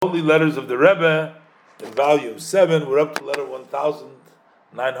Holy Letters of the Rebbe in volume 7. We're up to letter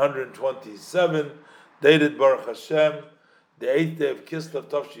 1927, dated Baruch Hashem, the 8th day of Kislev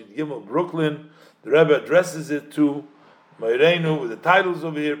Tavshid Gimel, Brooklyn. The Rebbe addresses it to Meirenu with the titles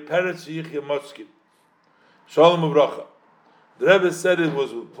over here, Peretz Yichya Motzkin. Shalom Uvracha. The Rebbe said, it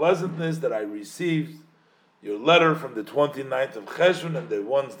was with pleasantness that I received your letter from the 29th of Cheshvan and the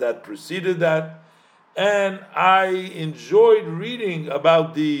ones that preceded that. And I enjoyed reading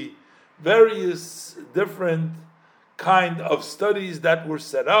about the various different kind of studies that were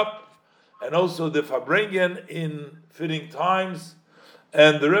set up, and also the Farbrengen in fitting times.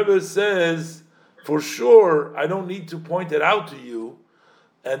 And the Rebbe says, for sure, I don't need to point it out to you,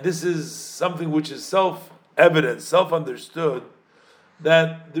 and this is something which is self-evident, self-understood,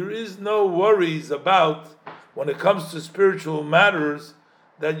 that there is no worries about, when it comes to spiritual matters,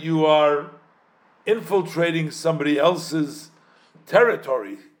 that you are infiltrating somebody else's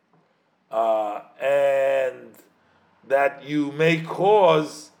territory, and that you may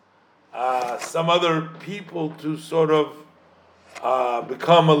cause some other people to sort of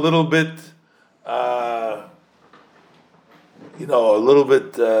become a little bit, a little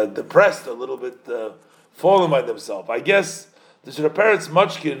bit depressed, a little bit fallen by themselves. I guess the Peretz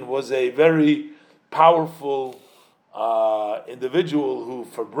Motzkin was a very powerful individual who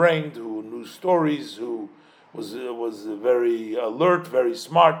Farbrengt, who knew stories, who was very alert, very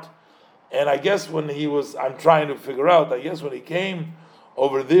smart. And I guess when he was, I'm trying to figure out, I guess when he came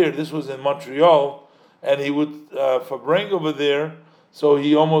over there, this was in Montreal, and he would Farbrengt over there, so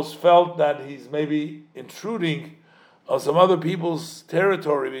he almost felt that he's maybe intruding on some other people's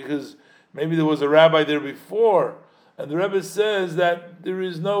territory, because maybe there was a rabbi there before. And the Rebbe says that there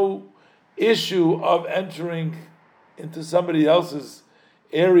is no issue of entering into somebody else's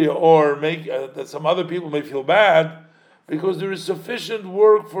area or make that some other people may feel bad, because there is sufficient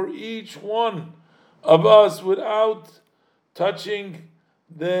work for each one of us without touching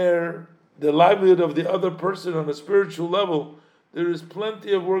the livelihood of the other person on a spiritual level. There is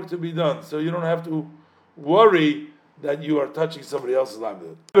plenty of work to be done, so you don't have to worry that you are touching somebody else's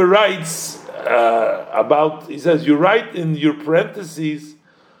livelihood. He writes he says, you write in your parentheses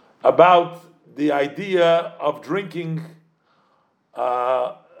about the idea of drinking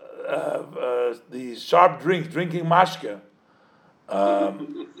the sharp drinking mashke,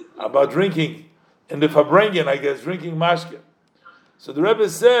 about drinking in the Farbrengen, I guess, drinking mashke. So the Rebbe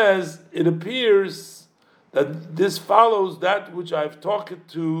says, it appears that this follows that which I've talked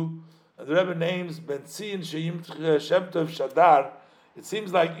to, and the Rebbe names Benzin Sheim Shem Tov Shadar. It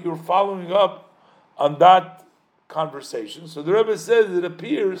seems like you're following up on that conversation. So the Rebbe says, it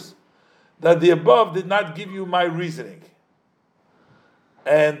appears that the above did not give you my reasoning.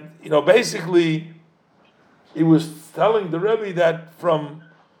 And, basically, he was telling the Rebbe that from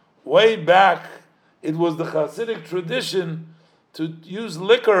way back, it was the Hasidic tradition to use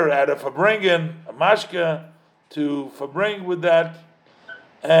liquor at a Farbrengen, a mashke, to Farbrengt with that.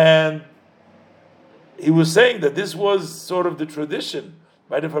 And he was saying that this was sort of the tradition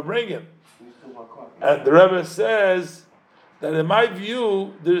by the Farbrengen. And the Rebbe says that in my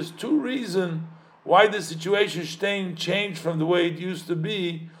view, there's two reasons why the situation changed from the way it used to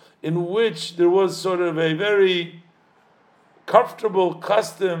be, in which there was sort of a very comfortable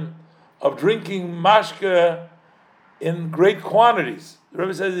custom of drinking mashke in great quantities. The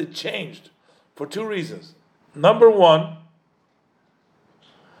Rebbe says it changed for two reasons. Number one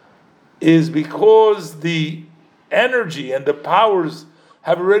is because the energy and the powers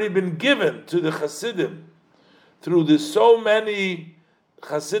have already been given to the Hasidim through so many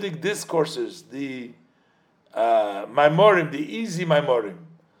Hasidic discourses, the Maimorim, the easy Maimorim,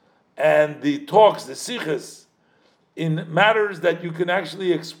 and the talks, the Sichos, in matters that you can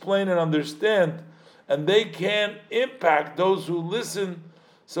actually explain and understand, and they can impact those who listen.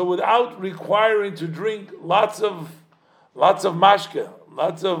 So without requiring to drink lots of mashke,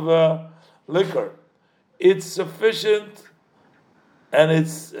 lots of liquor, it's sufficient and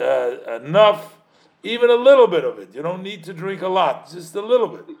it's enough. Even a little bit of it. You don't need to drink a lot, just a little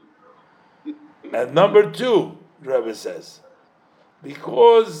bit. And number two, the Rebbe says,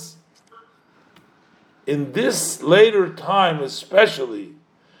 because in this later time especially,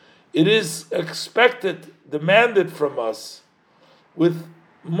 it is expected, demanded from us, with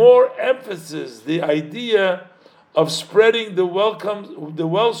more emphasis, the idea of spreading the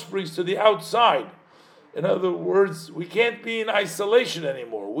well springs to the outside. In other words, we can't be in isolation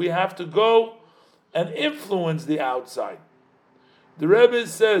anymore. We have to go and influence the outside. The Rebbe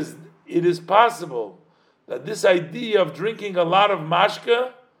says it is possible that this idea of drinking a lot of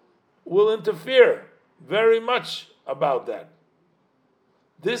mashke will interfere very much about that.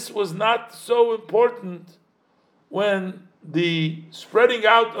 this was not so important when the spreading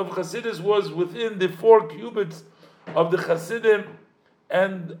out of Hasidus was within the 4 cubits of the Hasidim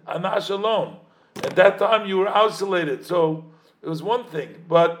and Anash alone. At that time you were isolated, so it was one thing.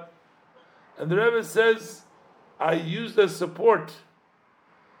 And the Rebbe says, I used as support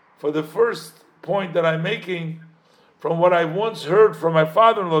for the first point that I'm making from what I once heard from my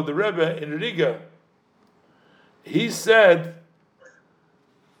father-in-law, the Rebbe in Riga. He said,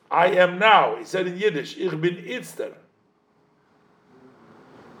 I am now. He said in Yiddish, Ich bin itzter.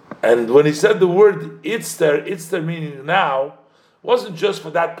 And when he said the word itzter meaning now, wasn't just for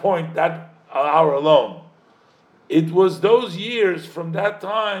that point, that hour alone. It was those years from that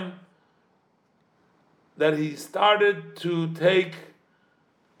time that he started to take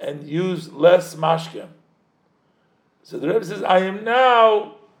and use less mashke. So the Rebbe says, I am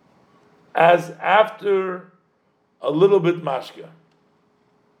now as after a little bit mashke.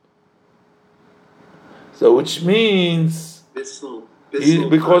 So which means,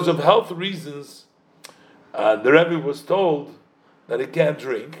 because of health reasons, the Rebbe was told that he can't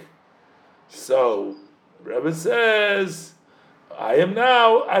drink. So the Rebbe says, I am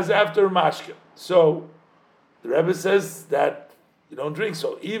now as after mashke. So the Rebbe says that you don't drink.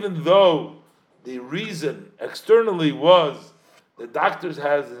 So even though the reason externally was the doctors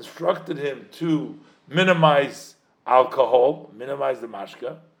has instructed him to minimize alcohol, minimize the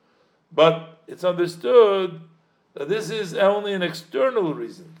mashka, but it's understood that this is only an external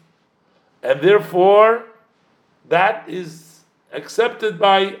reason, and therefore that is accepted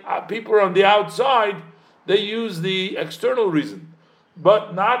by people on the outside. They use the external reason,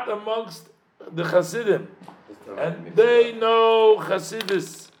 but not amongst the Hasidim. And they know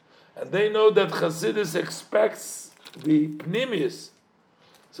Hasidus, and they know that Hasidus expects the Pnimius.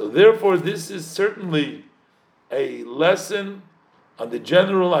 So therefore this is certainly a lesson on the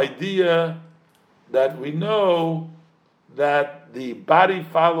general idea that we know that the body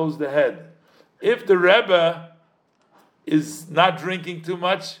follows the head. If the Rebbe is not drinking too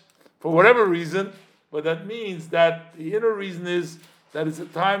much, for whatever reason, but that means that the inner reason is that it's a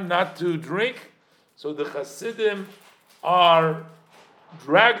time not to drink. So the Hasidim are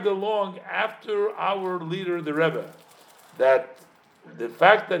dragged along after our leader, the Rebbe. That the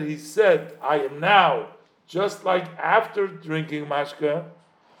fact that he said, I am now, just like after drinking mashka,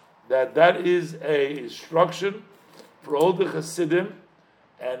 that is a instruction for all the Hasidim,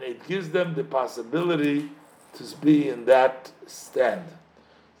 and it gives them the possibility to be in that stand.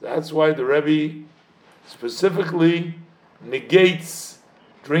 That's why the Rebbe specifically negates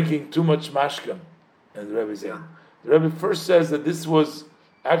drinking too much mashka. And the Rebbe said, the Rebbe first says that this was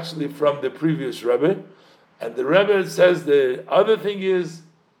actually from the previous Rebbe, and the Rebbe says the other thing is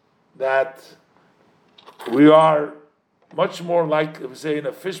that we are much more like, say, in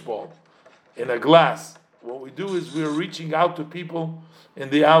a fishbowl, in a glass. What we do is we're reaching out to people in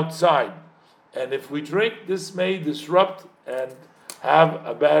the outside, and if we drink, this may disrupt and have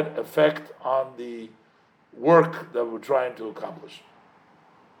a bad effect on the work that we're trying to accomplish.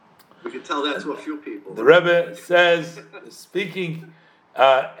 We can tell that to a few people. The Rebbe says, speaking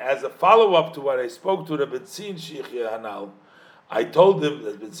as a follow-up to what I spoke to the Betzin Sheikh Hanal, I told him,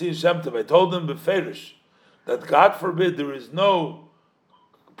 that Betzin Shem Tov, I told him beferish, that God forbid there is no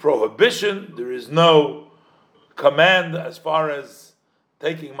prohibition, there is no command as far as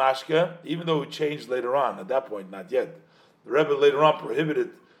taking mashke, even though it changed later on. At that point, not yet. The Rebbe later on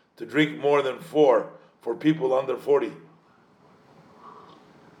prohibited to drink more than 4 for people under 40.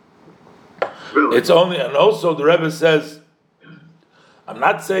 Really? It's only, and also the Rebbe says, I'm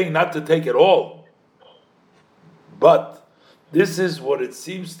not saying not to take it all, but this is what it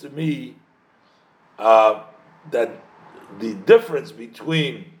seems to me that the difference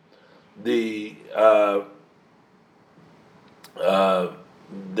between the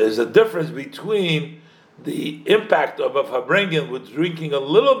there's a difference between the impact of a Fabrengen with drinking a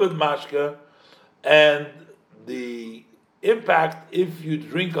little bit mashka and the impact if you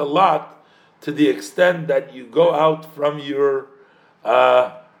drink a lot, to the extent that you go out from your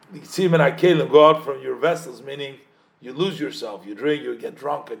Siman HaKelim, go out from your vessels, meaning you lose yourself. You drink, you get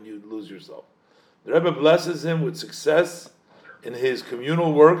drunk, and you lose yourself. The Rebbe blesses him with success in his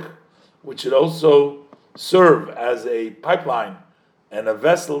communal work, which should also serve as a pipeline and a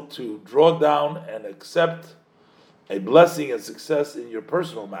vessel to draw down and accept a blessing and success in your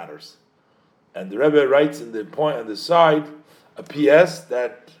personal matters. And the Rebbe writes in the point on the side a PS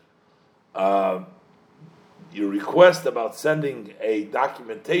that your request about sending a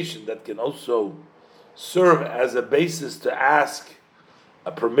documentation that can also serve as a basis to ask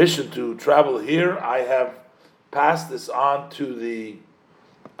a permission to travel here. I have passed this on to the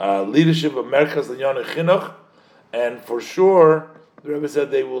leadership of Merkaz Linyan Chinuch, and for sure, the Rebbe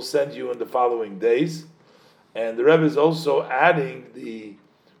said they will send you in the following days. And the Rebbe is also adding the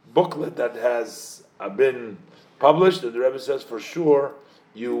booklet that has been published, and the Rebbe says for sure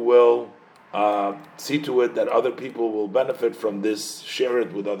you will see to it that other people will benefit from this, share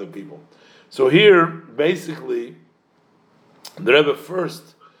it with other people. So here, basically, the Rebbe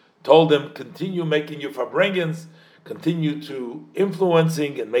first told them, continue making your farbrengens, continue to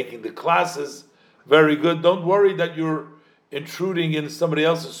influencing and making the classes very good. Don't worry that you're intruding in somebody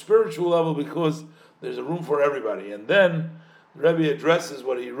else's spiritual level, because there's a room for everybody. And then the Rebbe addresses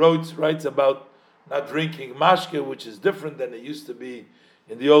what he writes about not drinking mashke, which is different than it used to be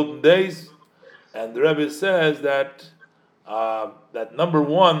in the olden days. And the Rebbe says that that number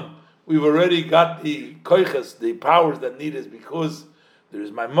one, we've already got the koiches, the powers that need us, because there's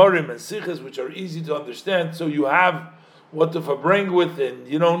Maimorim and Siches which are easy to understand, so you have what to bring with, and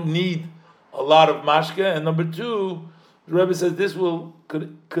you don't need a lot of mashke. And number two, the Rebbe says this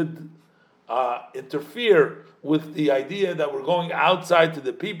could interfere with the idea that we're going outside to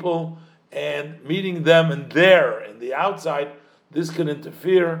the people and meeting them, and there in the outside, this could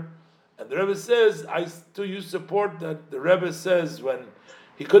interfere. And the Rebbe says, do you support that? The Rebbe says when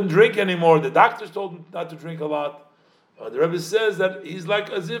he couldn't drink anymore, the doctors told him not to drink a lot. The Rebbe says that he's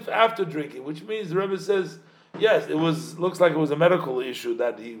like as if after drinking, which means the Rebbe says, yes, looks like it was a medical issue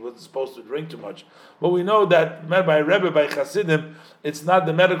that he wasn't supposed to drink too much. But we know that by Rebbe, by Chassidim, it's not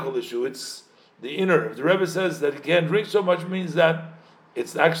the medical issue, it's the inner. If the Rebbe says that he can't drink so much, means that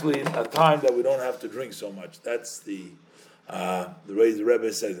it's actually a time that we don't have to drink so much. That's the way the Rebbe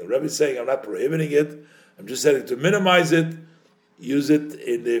is saying. The Rebbe is saying, I'm not prohibiting it, I'm just saying to minimize it, use it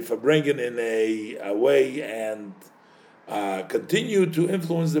in the farbrengen in a way, and continue to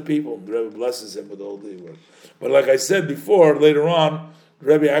influence the people. The Rebbe blesses him with all the work. But like I said before, later on, the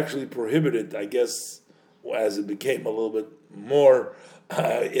Rebbe actually prohibited, I guess, as it became a little bit more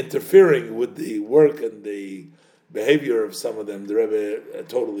interfering with the work and the behavior of some of them, the Rebbe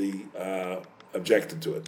totally objected to it.